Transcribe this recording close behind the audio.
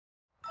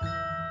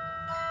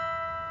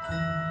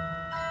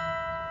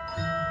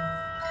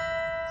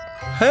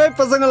ஹே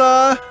பசங்களா.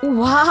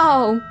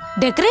 வாவ்,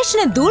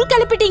 டெக்கரேஷனை தூள்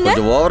கிளப்பிட்டீங்க.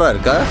 இது ஓவரா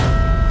இருக்கா?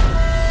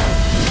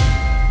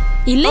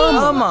 இல்ல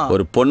ஆமா.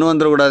 ஒரு பொண்ணு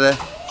வந்துட கூடாதே.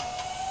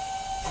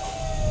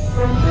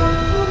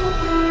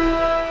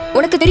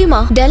 உனக்கு தெரியுமா,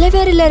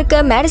 டெலவேரில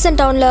இருக்க மேடிசன்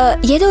டவுன்ல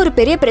ஏதோ ஒரு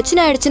பெரிய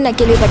பிரச்சனை ஆயிடுச்சுன்னு நான்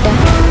கேள்விப்பட்டேன்.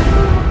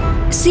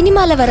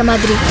 சினிமால வர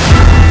மாதிரி.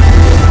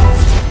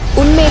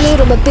 உண்மையிலே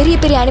ரொம்ப பெரிய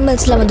பெரிய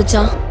அனிமல்ஸ்லாம்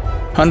வந்துச்சா?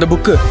 அந்த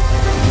புக்கு.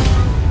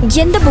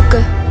 எந்த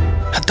புக்கு?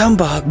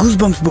 அதான்பா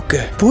கூஸ்பம்ப்ஸ்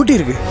புக்கு பூட்டி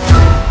இருக்கு.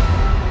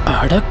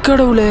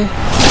 அடக்கடவுளே.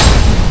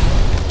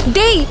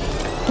 டேய்,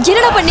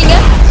 என்னடா பண்ணீங்க?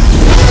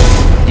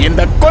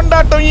 இந்த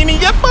கொண்டாட்டம் இனி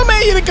எப்பவுமே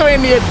இருக்க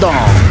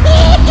வேண்டியதுதான்.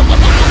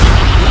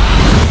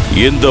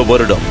 இந்த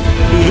வருடம்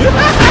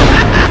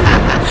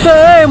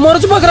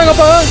முறைச்சு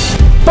பாக்குறாங்கப்பா,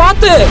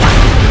 பாத்து.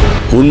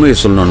 உண்மையை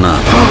சொல்லணும்னா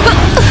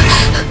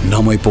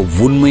நாம இப்போ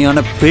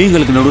உண்மையான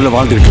பேய்களுக்கு நடுவில்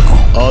வாழ்ந்துட்டு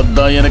இருக்கோம்.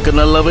 அதான் எனக்கு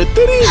நல்லாவே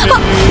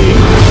தெரியும்.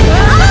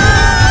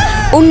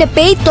 உன்னை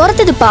பேய்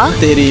துரத்துதுப்பா.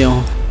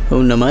 தெரியும்.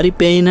 உன்ன மாதிரி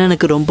பேய்னா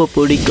எனக்கு ரொம்ப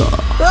பிடிக்கும்.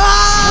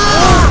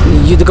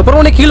 இதுக்கப்புறம்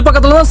உன்னை கீழ்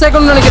பக்கத்துல தான்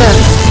சேர்க்கணும்னு நினைக்கிறேன்.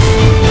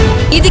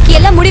 இதுக்கு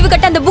எல்லாம் முடிவு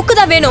கட்ட அந்த புக்கு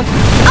தான் வேணும்.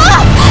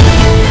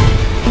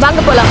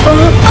 வாங்க போலாம்.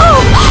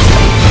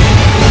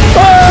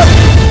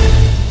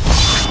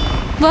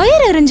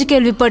 வயிறு எரிஞ்சு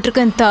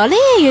கேள்விப்பட்டிருக்கேன்,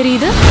 தலையே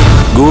எரியுது.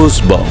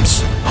 Goosebumps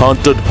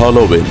Haunted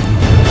Halloween.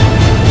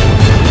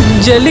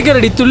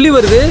 ஜல்லிக்கரடி துள்ளி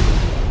வருது.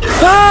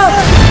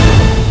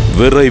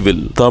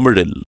 விரைவில் தமிழில்.